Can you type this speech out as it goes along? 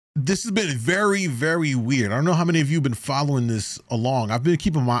This has been very, very weird. I don't know how many of you have been following this along. I've been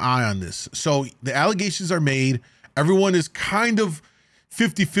keeping my eye on this. So the allegations are made. Everyone is kind of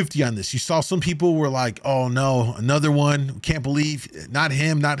 50-50 on this. You saw some people were like, oh no, another one. Can't believe, not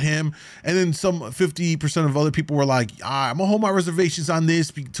him, not him. And then some 50% of other people were like, I'm gonna hold my reservations on this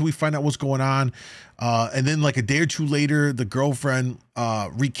until we find out what's going on. And then like a day or two later, the girlfriend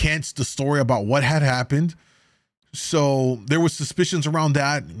recants the story about what had happened. So there was suspicions around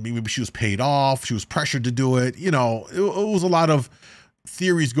that. Maybe she was paid off. She was pressured to do it. You know, it was a lot of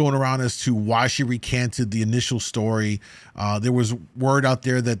theories going around as to why she recanted the initial story. There was word out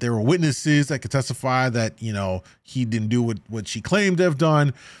there that there were witnesses that could testify that, you know, he didn't do what she claimed to have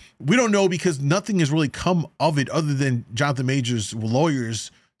done. We don't know because nothing has really come of it other than Jonathan Majors'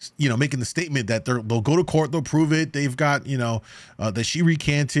 lawyers, you know, making the statement that they'll go to court, they'll prove it. They've got, you know, that she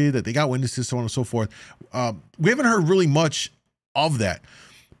recanted, that they got witnesses, so on and so forth. We haven't heard really much of that.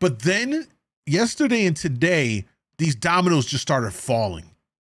 But then yesterday and today, these dominoes just started falling.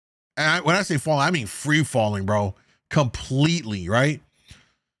 And when I say falling, I mean free falling, bro. Completely, right?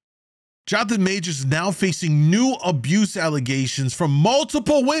 Jonathan Majors is now facing new abuse allegations from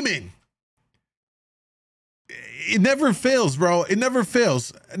multiple women. It never fails, bro. It never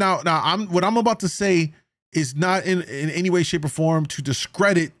fails. Now, what I'm about to say is not in any way, shape, or form to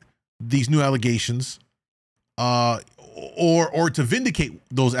discredit these new allegations, or to vindicate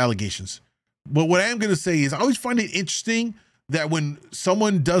those allegations. But what I am going to say is I always find it interesting that when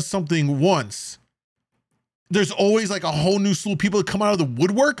someone does something once, there's always like a whole new slew of people that come out of the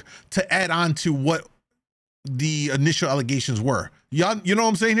woodwork to add on to what the initial allegations were. Y'all, you know what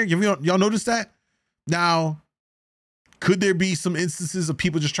I'm saying here? Y'all notice that? Now, could there be some instances of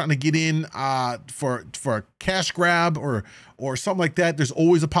people just trying to get in for a cash grab or something like that? There's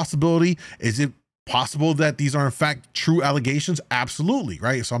always a possibility. Is it possible that these are in fact true allegations? Absolutely,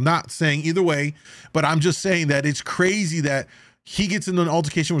 right? So I'm not saying either way, but I'm just saying that it's crazy that he gets into an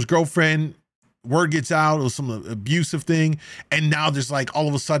altercation with his girlfriend, word gets out, it was some abusive thing, and now there's like all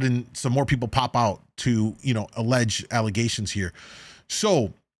of a sudden some more people pop out to, you know, allege allegations here.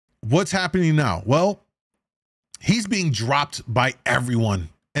 So what's happening now? Well, he's being dropped by everyone.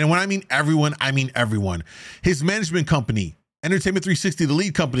 And when I mean everyone, I mean everyone. His management company, Entertainment 360, the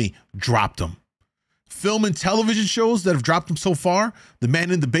lead company, dropped him. Film and television shows that have dropped him so far, The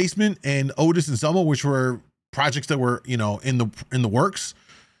Man in the Basement and Otis and Zelma, which were projects that were, you know, in the works.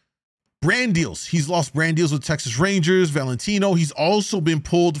 Brand deals. He's lost brand deals with Texas Rangers, Valentino. He's also been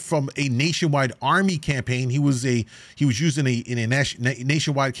pulled from a nationwide Army campaign. He was used in a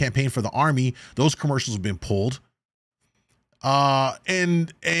nationwide campaign for the Army. Those commercials have been pulled.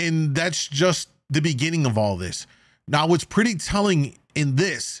 And that's just the beginning of all this. Now, what's pretty telling in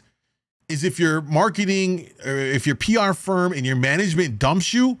this is if your marketing or if your PR firm and your management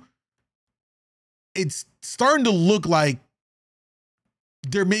dumps you, it's starting to look like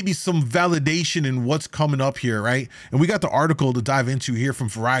there may be some validation in what's coming up here, right? And we got the article to dive into here from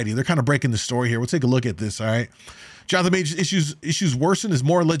Variety. They're kind of breaking the story here. We'll take a look at this, all right? Jonathan Majors issues worsen as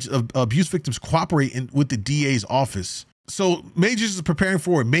more alleged abuse victims cooperate with the DA's office. So Majors is preparing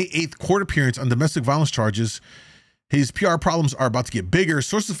for a May 8th court appearance on domestic violence charges. His PR problems are about to get bigger.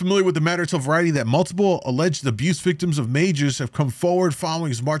 Sources familiar with the matter tell Variety that multiple alleged abuse victims of Majors have come forward following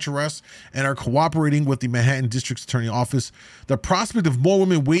his March arrest and are cooperating with the Manhattan District Attorney Office. The prospect of more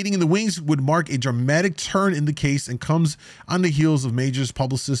women waiting in the wings would mark a dramatic turn in the case and comes on the heels of Majors'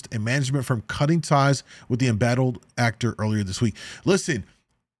 publicist and management firm cutting ties with the embattled actor earlier this week. Listen,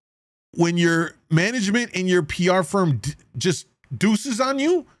 when your management and your PR firm just deuces on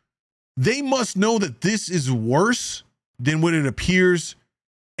you, they must know that this is worse than what it appears,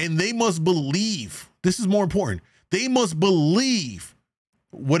 and they must believe, this is more important, they must believe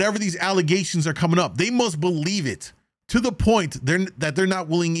whatever these allegations are coming up. They must believe it to the point that they're not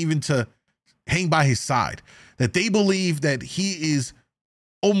willing even to hang by his side, that they believe that he is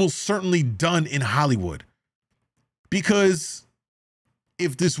almost certainly done in Hollywood. Because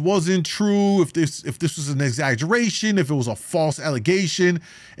if this wasn't true, if this was an exaggeration, if it was a false allegation,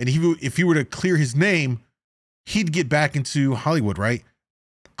 and if he were to clear his name, he'd get back into Hollywood, right?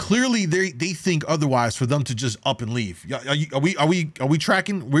 Clearly, they think otherwise for them to just up and leave. Are we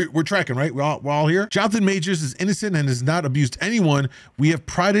tracking? We're tracking, right? We're all here. Jonathan Majors is innocent and has not abused anyone. We have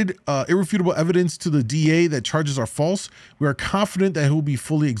provided irrefutable evidence to the DA that charges are false. We are confident that he will be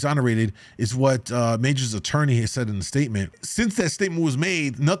fully exonerated, is what Majors' attorney has said in the statement. Since that statement was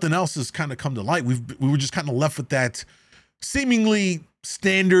made, nothing else has kind of come to light. We were just kind of left with that seemingly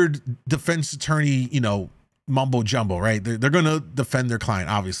standard defense attorney, you know, mumbo jumbo, right? They're going to defend their client,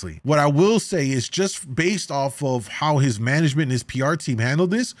 obviously. What I will say is just based off of how his management and his PR team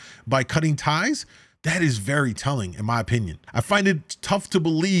handled this by cutting ties, that is very telling, in my opinion. I find it tough to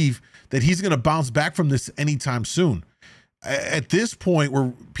believe that he's going to bounce back from this anytime soon. At this point,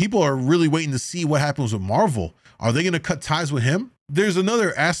 where people are really waiting to see what happens with Marvel, are they going to cut ties with him? There's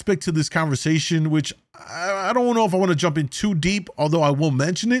another aspect to this conversation, which I don't know if I want to jump in too deep, although I will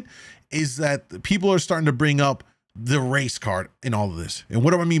mention it, is that people are starting to bring up the race card in all of this. And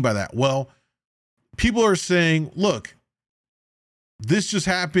what do I mean by that? Well, people are saying, look, this just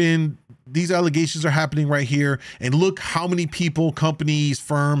happened. These allegations are happening right here. And look how many people, companies,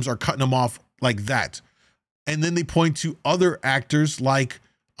 firms are cutting them off like that. And then they point to other actors like,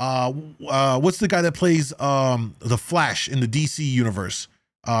 what's the guy that plays the Flash in the DC universe?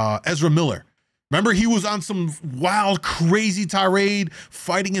 Ezra Miller. Remember, he was on some wild, crazy tirade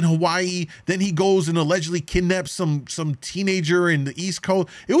fighting in Hawaii. Then he goes and allegedly kidnaps some teenager in the East Coast.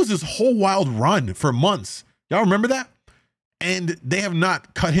 It was this whole wild run for months. Y'all remember that? And they have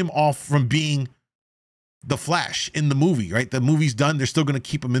not cut him off from being the Flash in the movie, right? The movie's done. They're still going to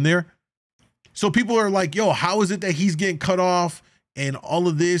keep him in there. So people are like, yo, how is it that he's getting cut off and all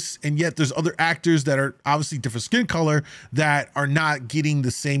of this? And yet there's other actors that are obviously different skin color that are not getting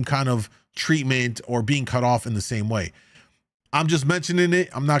the same kind of treatment or being cut off in the same way. I'm just mentioning it.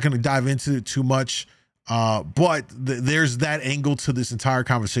 I'm not going to dive into it too much. But there's that angle to this entire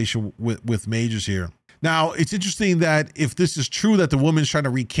conversation with Majors here. Now, it's interesting that if this is true, that the woman's trying to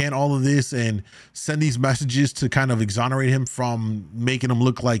recant all of this and send these messages to kind of exonerate him from making him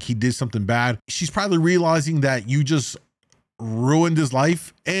look like he did something bad, she's probably realizing that you just ruined his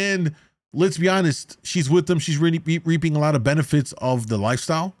life. And let's be honest, she's with him. She's really reaping a lot of benefits of the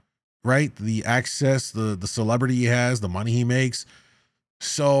lifestyle, right? The access, the celebrity he has, the money he makes.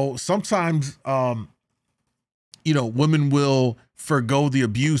 So sometimes, you know, women will forgo the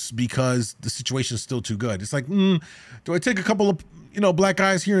abuse because the situation is still too good. It's like, do I take a couple of, you know, black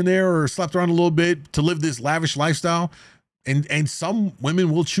guys here and there or slapped around a little bit to live this lavish lifestyle? And some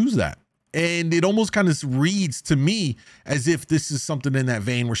women will choose that. And it almost kind of reads to me as if this is something in that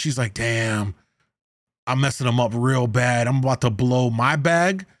vein where she's like, damn, I'm messing him up real bad. I'm about to blow my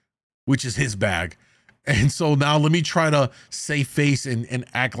bag, which is his bag. And so now let me try to save face and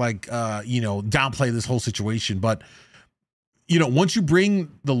act like, you know, downplay this whole situation. But, you know, once you bring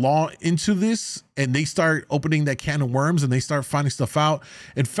the law into this and they start opening that can of worms and they start finding stuff out.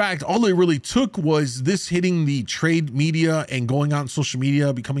 In fact, all it really took was this hitting the trade media and going out on social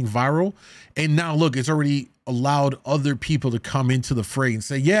media, becoming viral. And now look, it's already allowed other people to come into the fray and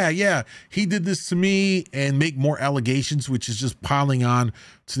say, yeah, he did this to me, and make more allegations, which is just piling on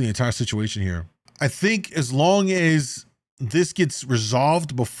to the entire situation here. I think as long as this gets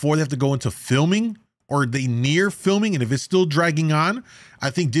resolved before they have to go into filming, or they near filming, and if it's still dragging on,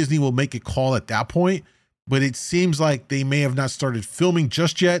 I think Disney will make a call at that point. But it seems like they may have not started filming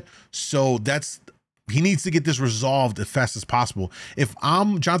just yet. So he needs to get this resolved as fast as possible. If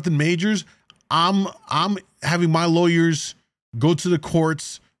I'm Jonathan Majors, I'm having my lawyers go to the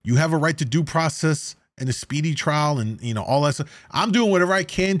courts. You have a right to due process and a speedy trial and, you know, all that stuff. I'm doing whatever I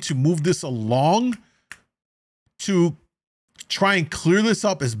can to move this along to try and clear this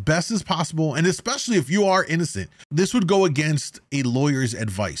up as best as possible. And especially if you are innocent, this would go against a lawyer's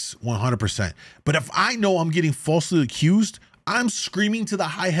advice 100%. But if I know I'm getting falsely accused, I'm screaming to the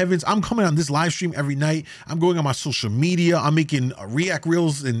high heavens. I'm coming on this live stream every night. I'm going on my social media. I'm making react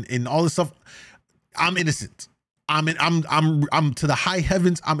reels and all this stuff. I'm innocent. I'm to the high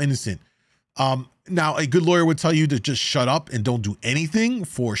heavens. I'm innocent. Now a good lawyer would tell you to just shut up and don't do anything,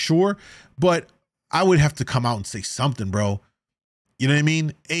 for sure. But I would have to come out and say something, bro. You know what I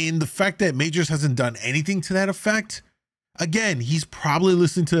mean? And the fact that Majors hasn't done anything to that effect, again, he's probably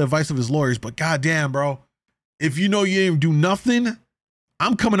listening to the advice of his lawyers, but goddamn, bro, if you know you didn't do nothing,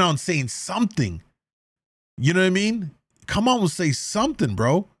 I'm coming out and saying something. You know what I mean? Come on and say something,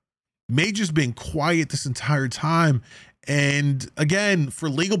 bro. Majors been quiet this entire time. And again, for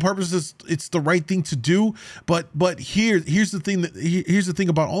legal purposes, it's the right thing to do. But here's the thing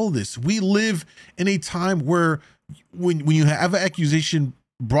about all of this. We live in a time where when you have an accusation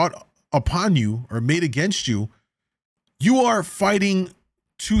brought upon you or made against you, you are fighting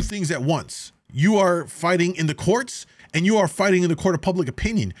two things at once. You are fighting in the courts and you are fighting in the court of public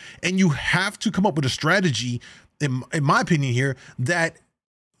opinion. And you have to come up with a strategy, in my opinion here, that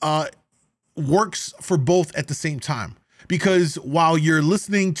works for both at the same time. Because while you're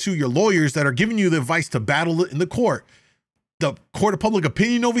listening to your lawyers that are giving you the advice to battle it in the court of public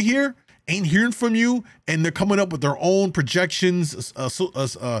opinion over here ain't hearing from you, and they're coming up with their own projections,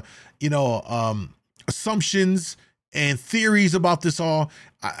 assumptions and theories about this all.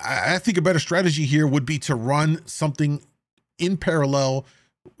 I think a better strategy here would be to run something in parallel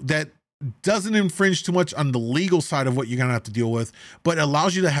that doesn't infringe too much on the legal side of what you're gonna have to deal with, but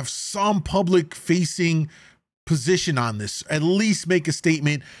allows you to have some public facing position on this. At least make a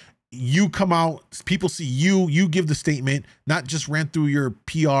statement. You come out, people see you give the statement, not just ran through your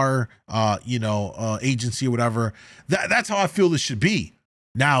PR, agency or whatever. That's how I feel this should be.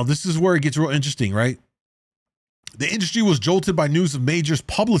 Now, this is where it gets real interesting, right? The industry was jolted by news of Major's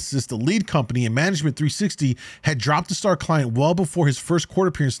publicist, the lead company in Management 360, had dropped the star client well before his first court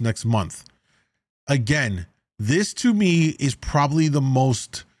appearance next month. Again, this to me is probably the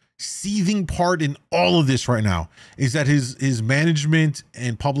most seething part in all of this right now, is that his management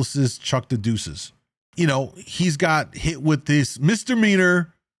and publicist chucked the deuces. You know, he's got hit with this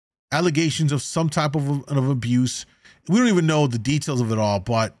misdemeanor allegations of some type of abuse. We don't even know the details of it all,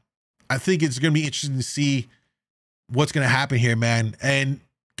 but I think it's going to be interesting to see what's going to happen here, man. And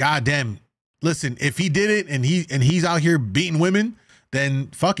goddamn, listen, if he did it and he's out here beating women, then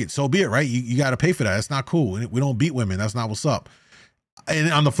fuck it. So be it, right? You got to pay for that. That's not cool. We don't beat women. That's not what's up.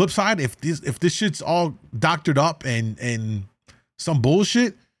 And on the flip side, if this shit's all doctored up and some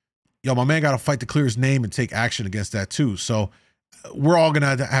bullshit, yo, my man got to fight to clear his name and take action against that too. So we're all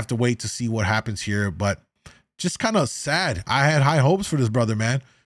going to have to wait to see what happens here, but just kind of sad. I had high hopes for this brother, man.